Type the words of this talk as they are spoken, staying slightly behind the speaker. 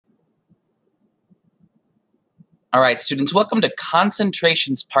All right, students, welcome to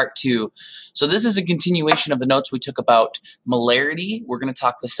Concentrations Part 2. So this is a continuation of the notes we took about molarity. We're going to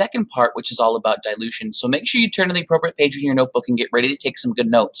talk the second part, which is all about dilution. So make sure you turn to the appropriate page in your notebook and get ready to take some good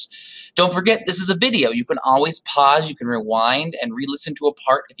notes. Don't forget, this is a video. You can always pause, you can rewind and re-listen to a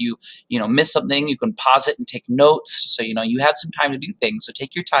part. If you miss something, you can pause it and take notes. So you have some time to do things. So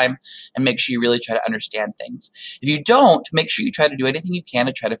take your time and make sure you really try to understand things. If you don't, make sure you try to do anything you can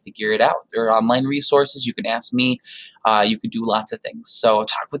to try to figure it out. There are online resources. You can ask me. You could do lots of things. So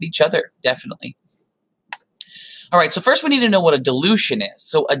talk with each other, definitely. All right, so first we need to know what a dilution is.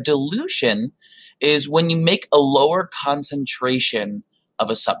 So a dilution is when you make a lower concentration of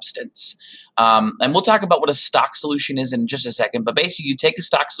a substance. And we'll talk about what a stock solution is in just a second, but basically you take a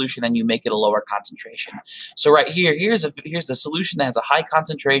stock solution and you make it a lower concentration. So right here, here's a solution that has a high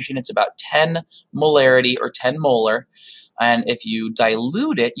concentration. It's about 10 molarity or 10 molar. And if you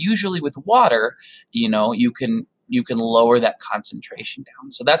dilute it, usually with water, you can lower that concentration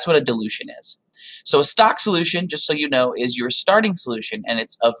down. So that's what a dilution is. So a stock solution, just so you know, is your starting solution, and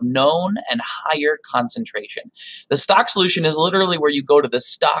it's of known and higher concentration. The stock solution is literally where you go to the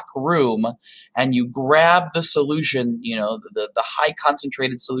stock room and you grab the solution, the high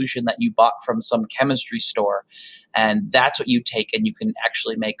concentrated solution that you bought from some chemistry store, and that's what you take, and you can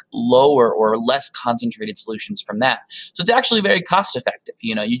actually make lower or less concentrated solutions from that. So it's actually very cost effective.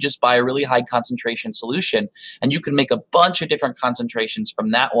 You just buy a really high concentration solution, and you can make a bunch of different concentrations from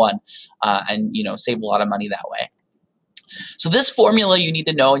that one, and save a lot of money that way. So this formula you need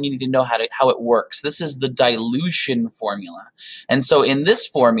to know, and you need to know how it works. This is the dilution formula. And so in this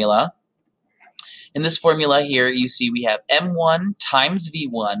formula here, you see we have M1 times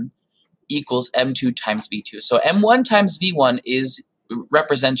V1 equals M2 times V2. So M1 times V1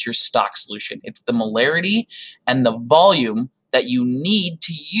 represents your stock solution. It's the molarity and the volume that you need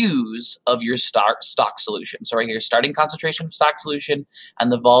to use of your stock solution. So right here, starting concentration of stock solution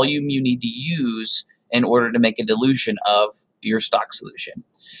and the volume you need to use in order to make a dilution of your stock solution.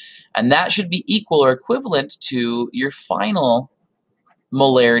 And that should be equal or equivalent to your final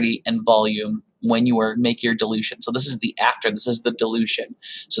molarity and volume when you make your dilution. So this is this is the dilution.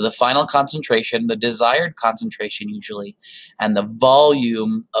 So the final concentration, the desired concentration usually, and the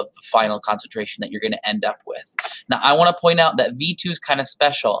volume of the final concentration that you're going to end up with. Now I want to point out that V2 is kind of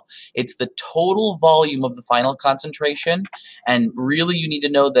special. It's the total volume of the final concentration, and really you need to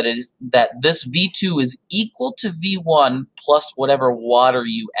know that this V2 is equal to V1 plus whatever water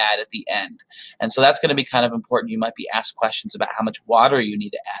you add at the end. And so that's going to be kind of important. You might be asked questions about how much water you need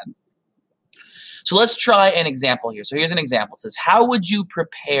to add. So let's try an example here. So here's an example. It says, how would you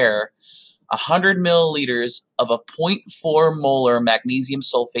prepare 100 milliliters of a 0.4 molar magnesium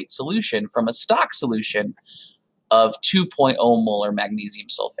sulfate solution from a stock solution of 2.0 molar magnesium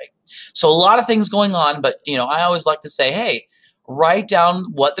sulfate? So a lot of things going on, but I always like to say, hey, write down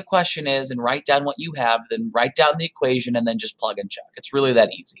what the question is and write down what you have, then write down the equation and then just plug and check. It's really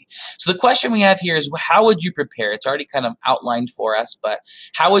that easy. So the question we have here is, how would you prepare? It's already kind of outlined for us, but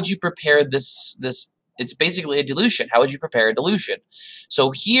how would you prepare this? It's basically a dilution. How would you prepare a dilution?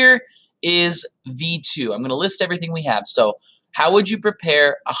 So here is V2. I'm going to list everything we have. So how would you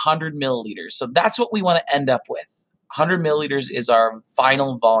prepare 100 milliliters? So that's what we want to end up with. 100 milliliters is our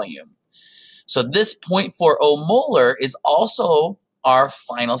final volume. So this 0.40 molar is also our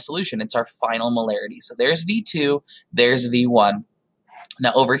final solution. It's our final molarity. So there's V2, there's V1.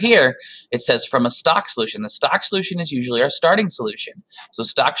 Now over here, it says from a stock solution. The stock solution is usually our starting solution. So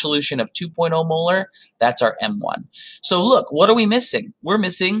stock solution of 2.0 molar, that's our M1. So look, what are we missing? We're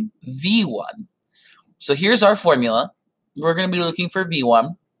missing V1. So here's our formula. We're going to be looking for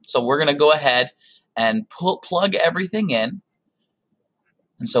V1. So we're going to go ahead and plug everything in.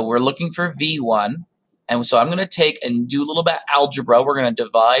 And so we're looking for V1. And so I'm going to take and do a little bit of algebra. We're going to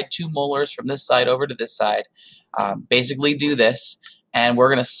divide 2 molars from this side over to this side. Basically do this. And we're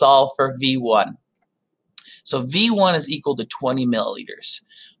going to solve for V1. So V1 is equal to 20 milliliters.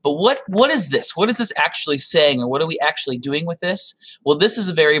 But what is this? What is this actually saying, or what are we actually doing with this? Well, this is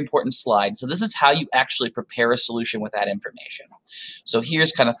a very important slide. So this is how you actually prepare a solution with that information. So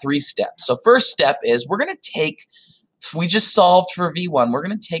here's kind of 3 steps. So first step is we're going to take, we just solved for V1. We're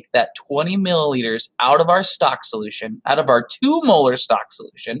going to take that 20 milliliters out of our stock solution, out of our 2 molar stock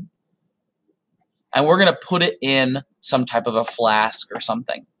solution, and we're going to put it in some type of a flask or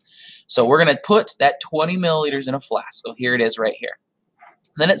something. So we're going to put that 20 milliliters in a flask. So here it is right here.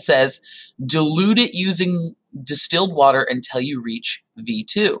 Then it says dilute it using distilled water until you reach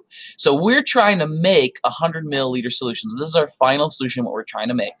V2. So we're trying to make a 100 milliliter solution. So this is our final solution, what we're trying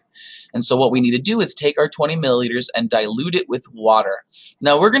to make. And so what we need to do is take our 20 milliliters and dilute it with water.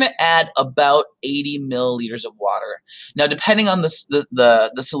 Now we're going to add about 80 milliliters of water. Now depending on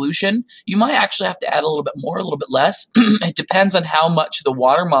the solution, you might actually have to add a little bit more, a little bit less. It depends on how much the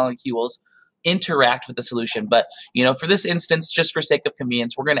water molecules interact with the solution. But, you know, for this instance, just for sake of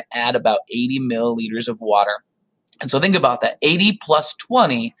convenience, we're going to add about 80 milliliters of water. And so think about that. 80 plus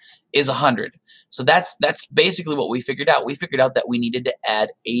 20 is 100. So that's basically what we figured out. We figured out that we needed to add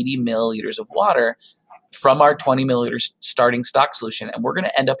 80 milliliters of water from our 20 milliliters starting stock solution, and we're going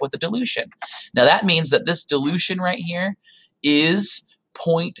to end up with a dilution. Now that means that this dilution right here is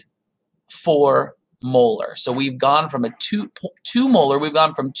 0.4 molar. So we've gone from a 2 molar, we've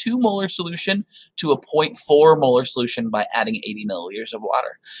gone from 2 molar solution to a 0.4 molar solution by adding 80 milliliters of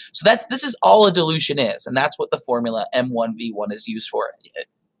water. So this is all a dilution is, and that's what the formula M1V1 is used for.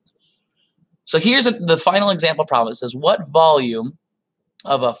 So here's the final example problem. It says, what volume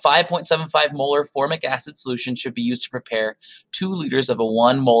of a 5.75 molar formic acid solution should be used to prepare 2 liters of a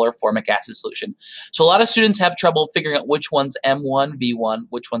 1 molar formic acid solution? So a lot of students have trouble figuring out which one's M1V1,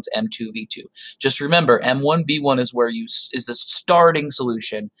 which one's M2V2. Just remember, M1V1 is where is the starting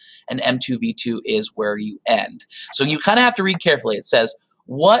solution, and M2V2 is where you end. So you kind of have to read carefully. It says,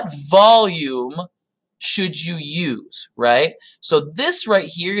 what volume should you use, right? So this right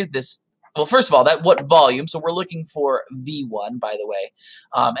here, well, first of all, what volume? So we're looking for V1, by the way.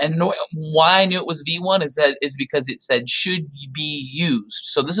 And why I knew it was V1 is because it said should be used.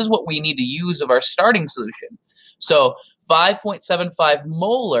 So this is what we need to use of our starting solution. So 5.75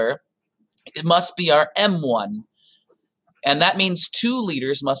 molar, it must be our M1. And that means 2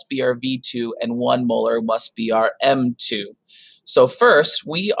 liters must be our V2, and 1 molar must be our M2. So first,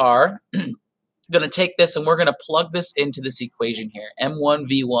 we are going to take this and we're going to plug this into this equation here.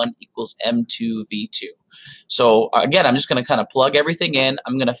 M1V1 equals M2V2. So again, I'm just going to kind of plug everything in.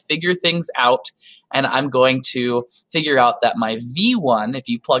 I'm going to figure things out, and I'm going to figure out that my V1, if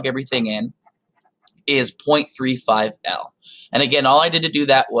you plug everything in, is 0.35 L. And again, all I did to do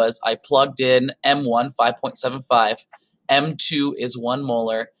that was I plugged in M1, 5.75, M2 is 1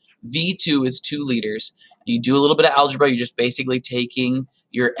 molar, V2 is 2 liters. You do a little bit of algebra. You're just basically taking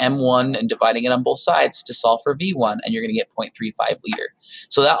your M1 and dividing it on both sides to solve for V1, and you're going to get 0.35 liter.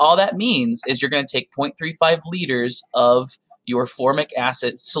 So all that means is you're going to take 0.35 liters of your formic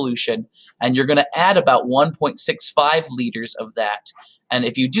acid solution, and you're going to add about 1.65 liters of that. And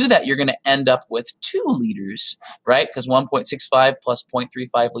if you do that, you're going to end up with 2 liters, right? Because 1.65 plus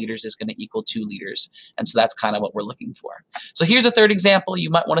 0.35 liters is going to equal 2 liters. And so that's kind of what we're looking for. So here's a third example. You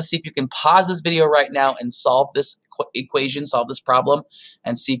might want to see if you can pause this video right now and solve this equation, solve this problem,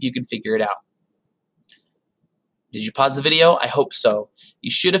 and see if you can figure it out. Did you pause the video? I hope so. You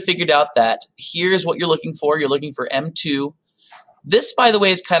should have figured out that here's what you're looking for. You're looking for M2. This, by the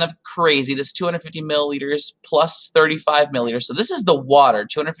way, is kind of crazy. This 250 milliliters plus 35 milliliters. So this is the water.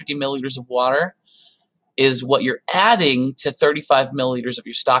 250 milliliters of water is what you're adding to 35 milliliters of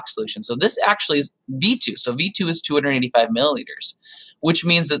your stock solution. So this actually is V2. So V2 is 285 milliliters, which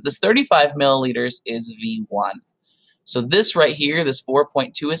means that this 35 milliliters is V1. So this right here, this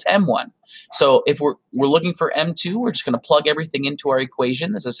 4.2 is M1. So if we're looking for M2, we're just going to plug everything into our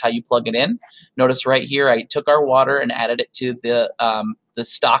equation. This is how you plug it in. Notice right here, I took our water and added it to the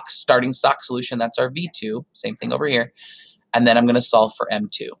starting stock solution. That's our V2. Same thing over here. And then I'm going to solve for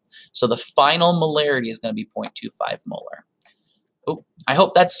M2. So the final molarity is going to be 0.25 molar. Oh, I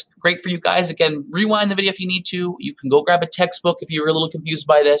hope that's great for you guys. Again, rewind the video if you need to. You can go grab a textbook if you're a little confused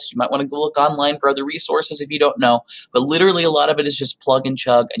by this. You might want to go look online for other resources if you don't know. But literally a lot of it is just plug and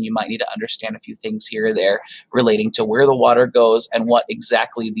chug, and you might need to understand a few things here or there relating to where the water goes and why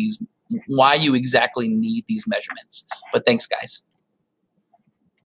you exactly need these measurements. But thanks, guys.